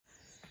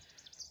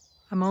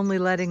I'm only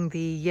letting the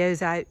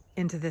ewes out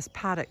into this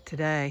paddock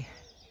today.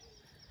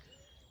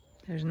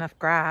 There's enough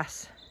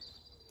grass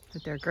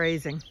that they're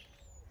grazing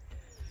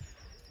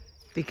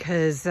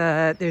because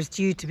there's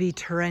due to be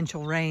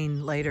torrential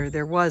rain later.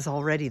 There was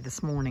already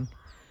this morning.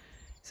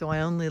 So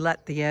I only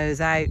let the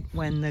ewes out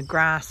when the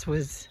grass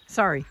was,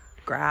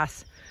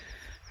 grass.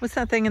 What's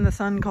that thing in the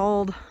sun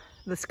called?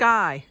 The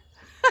sky.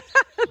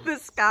 The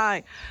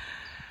sky.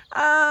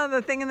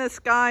 The thing in the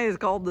sky is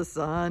called the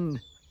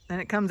sun. And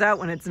it comes out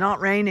when it's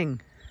not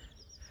raining.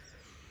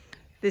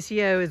 This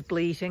ewe is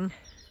bleating.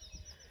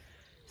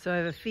 So I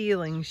have a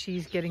feeling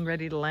she's getting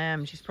ready to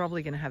lamb. She's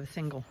probably going to have a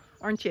single,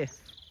 aren't you?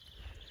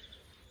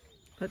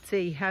 Let's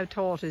see, how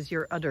taut is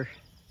your udder?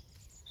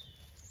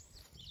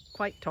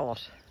 Quite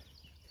taut.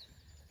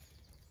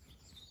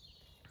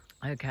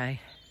 Okay.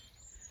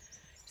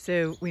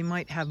 So we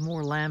might have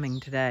more lambing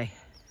today.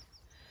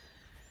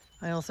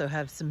 I also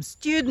have some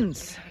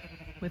students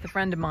with a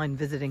friend of mine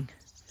visiting.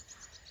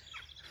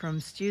 From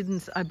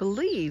students, I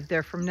believe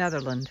they're from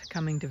Netherlands,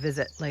 coming to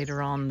visit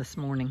later on this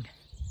morning.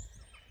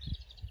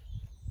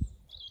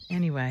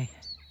 Anyway,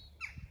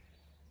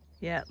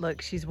 yeah,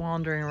 look, she's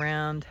wandering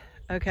around.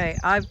 Okay,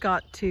 I've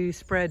got to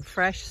spread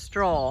fresh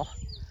straw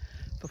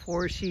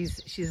before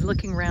she's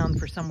looking around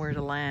for somewhere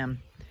to lamb.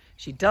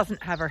 She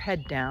doesn't have her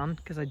head down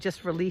because I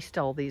just released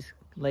all these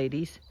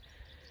ladies.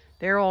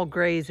 They're all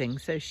grazing,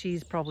 so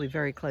she's probably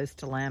very close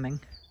to lambing.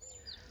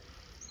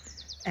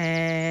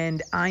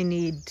 And I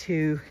need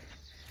to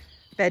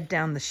bed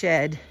down the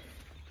shed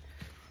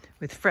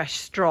with fresh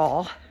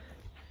straw,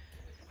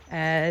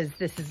 as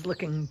this is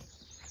looking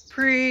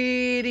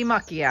pretty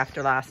mucky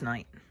after last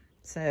night.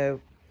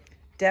 So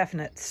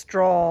definite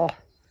straw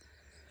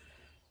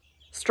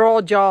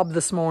job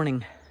this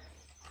morning.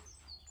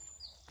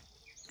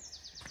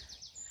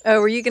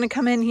 Oh, are you going to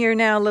come in here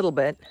now a little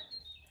bit?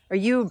 Are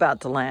you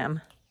about to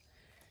lamb?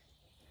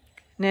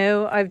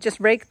 No, I've just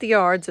raked the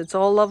yard, so it's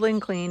all lovely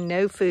and clean,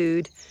 no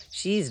food.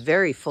 She's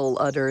very full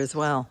udder as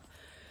well.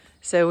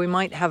 So we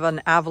might have an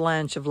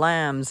avalanche of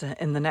lambs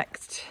in the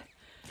next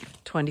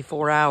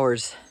 24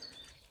 hours.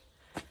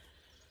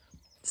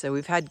 So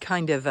we've had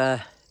kind of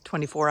a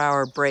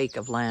 24-hour break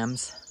of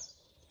lambs.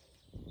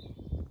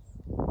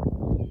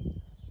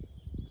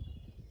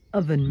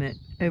 Ovenmitt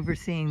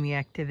overseeing the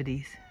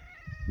activities.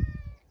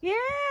 Yeah,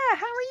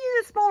 how are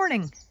you this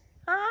morning?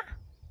 Huh?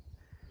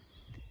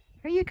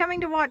 Are you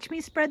coming to watch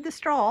me spread the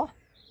straw?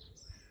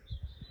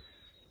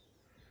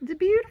 It's a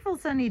beautiful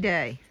sunny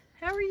day.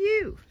 How are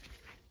you?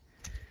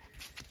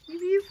 You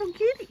beautiful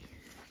kitty.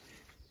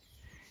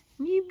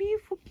 You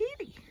beautiful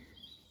kitty.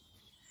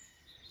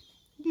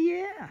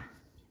 Yeah.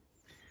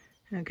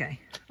 Okay,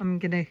 I'm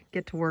gonna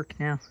get to work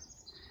now.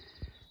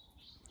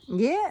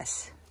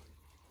 Yes.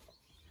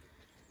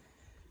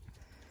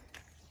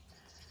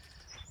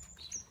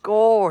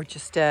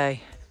 Gorgeous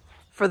day.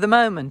 For the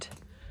moment.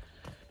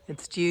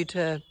 It's due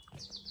to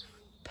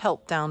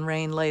pelt down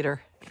rain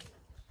later.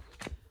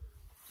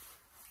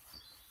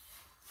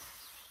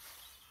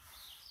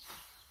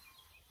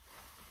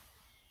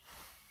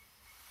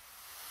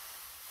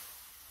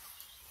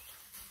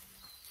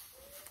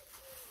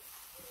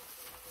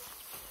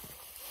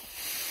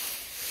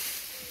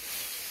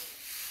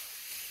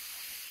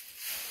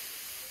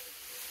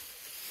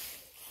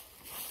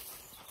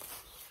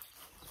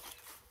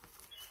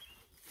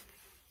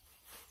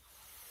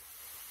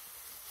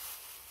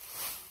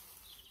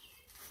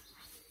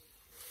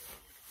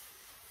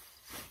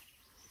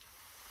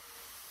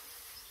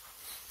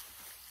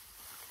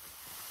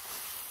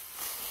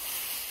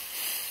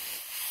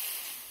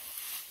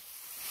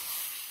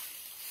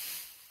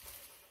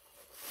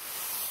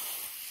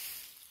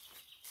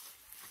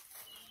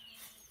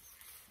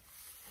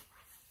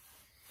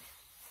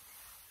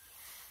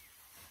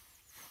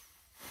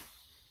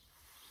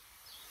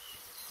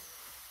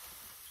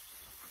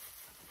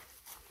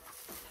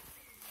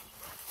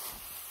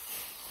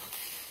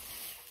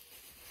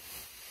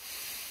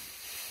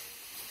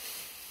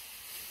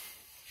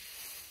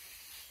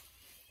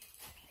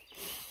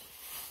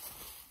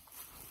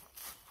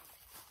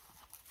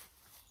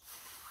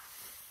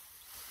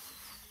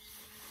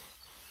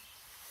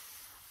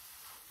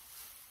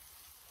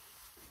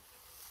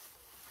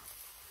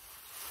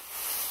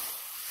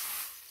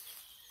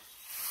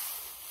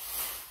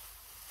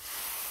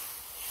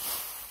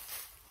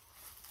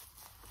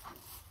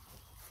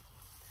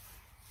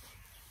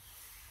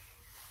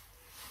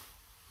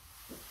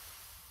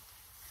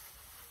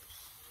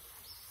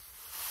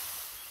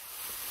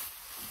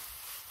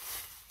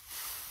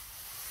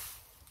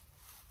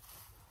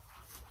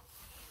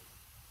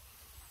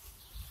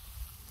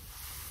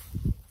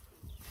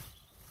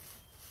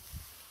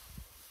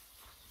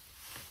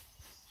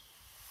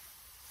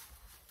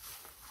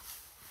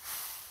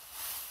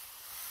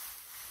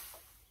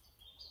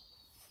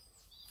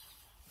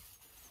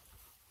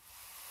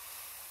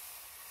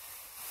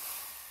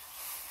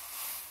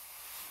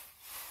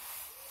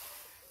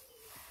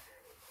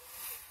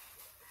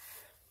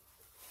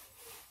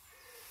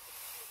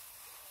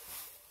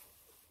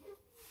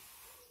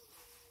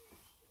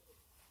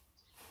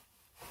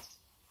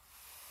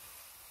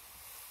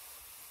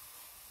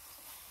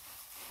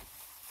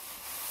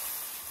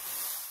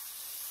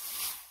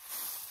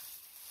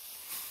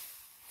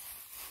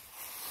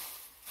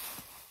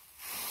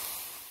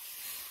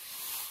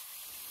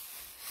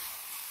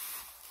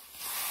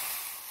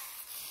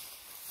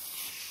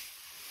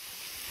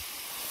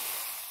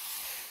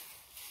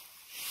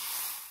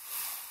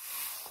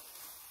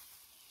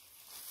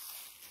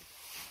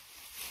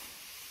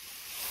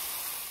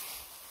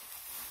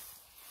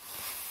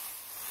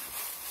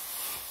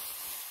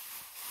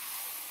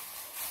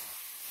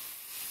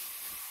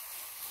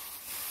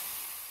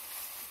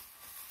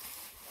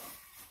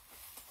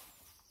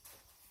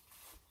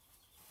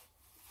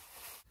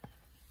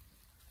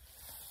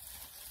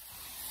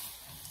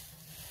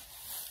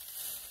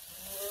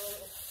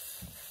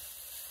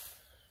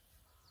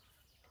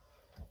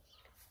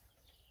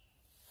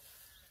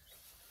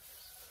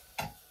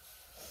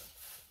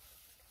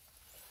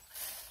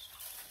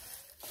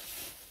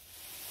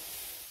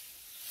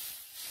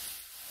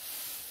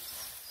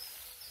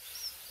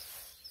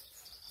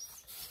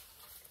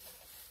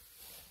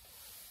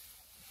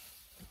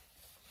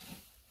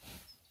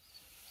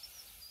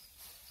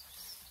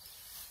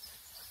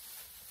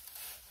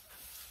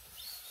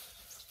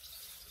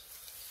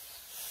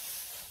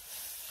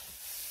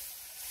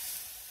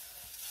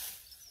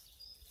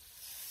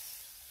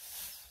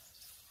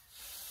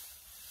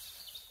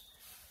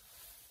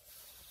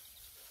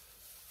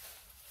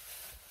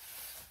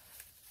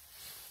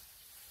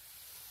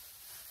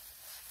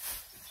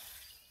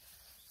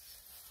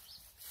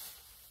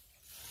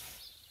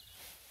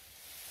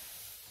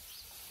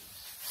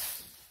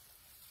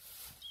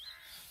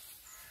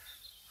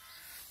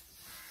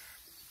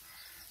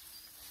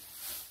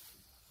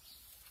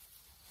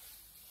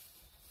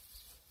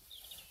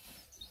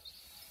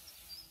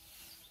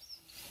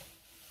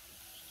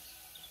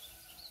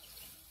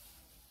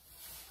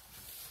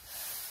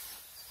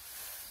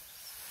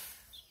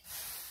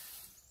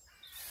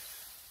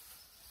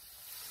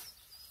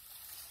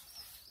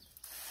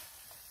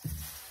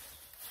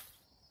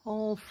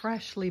 all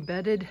freshly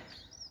bedded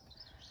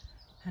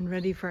and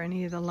ready for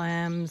any of the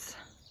lambs'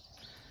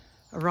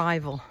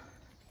 arrival.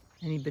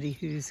 Anybody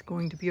who's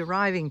going to be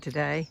arriving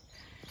today,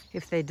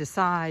 if they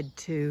decide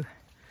to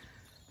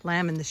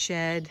lamb in the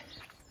shed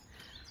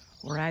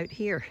or out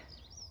here.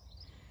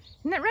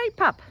 Isn't that right,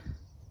 pup?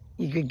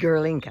 You good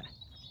girl, Inca.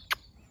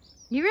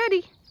 You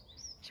ready?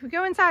 Should we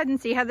go inside and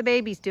see how the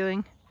baby's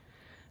doing?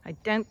 I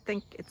don't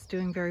think it's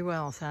doing very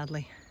well,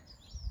 sadly.